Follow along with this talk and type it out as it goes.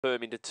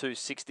Firm into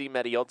 260.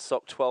 Matty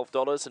Oddsock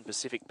 $12 and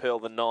Pacific Pearl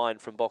the 9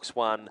 from box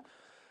 1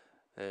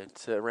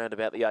 at around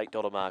about the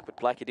 $8 mark. But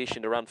Black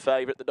Edition to run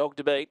favourite, the dog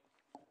to beat.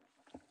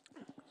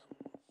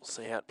 We'll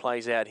see how it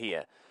plays out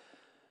here.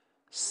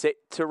 Set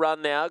to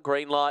run now.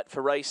 Green light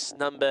for race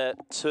number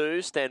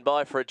 2. Stand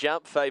by for a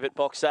jump. Favourite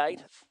box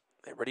 8.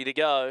 They're ready to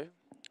go.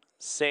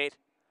 Set.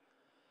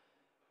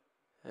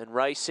 And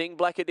racing.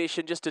 Black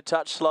Edition just a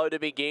touch slow to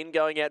begin.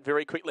 Going out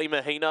very quickly.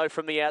 Mahino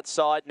from the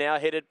outside. Now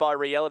headed by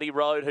Reality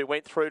Road, who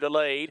went through to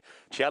lead.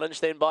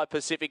 Challenged then by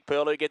Pacific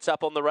Pearl, who gets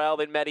up on the rail.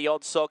 Then Matty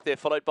Oddsock. They're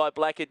followed by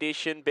Black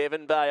Edition,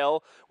 Bevan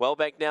Bale. Well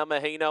back now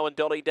Mahino and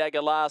Dolly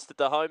Dagger last at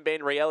the home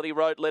bend. Reality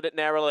Road led it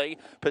narrowly.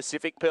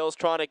 Pacific Pearl's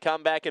trying to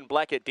come back, and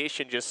Black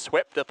Edition just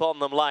swept upon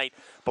them late.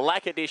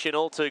 Black Edition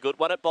all too good.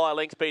 Won it by a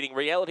length, beating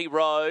Reality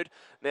Road.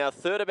 Now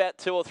third about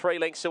 2 or 3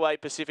 lengths away,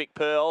 Pacific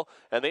Pearl.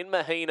 And then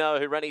Mahino,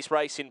 who ran his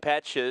race in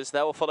patches.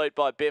 They were followed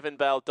by Bevan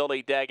Bale,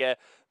 Dolly Dagger,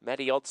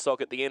 Matty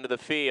Oddsock at the end of the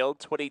field.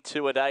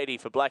 22 at 80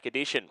 for Black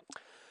Edition.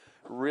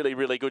 Really,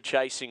 really good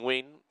chasing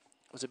win.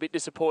 It was a bit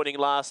disappointing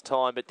last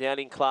time, but down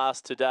in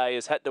class today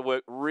has had to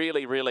work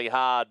really, really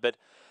hard, but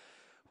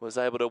was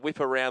able to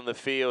whip around the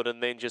field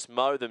and then just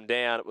mow them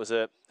down. It was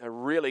a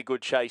really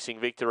good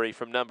chasing victory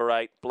from number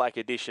 8, Black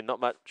Edition.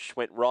 Not much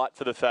went right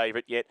for the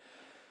favourite, yet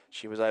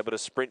she was able to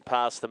sprint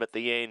past them at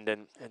the end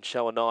and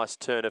show a nice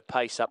turn of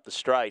pace up the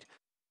straight.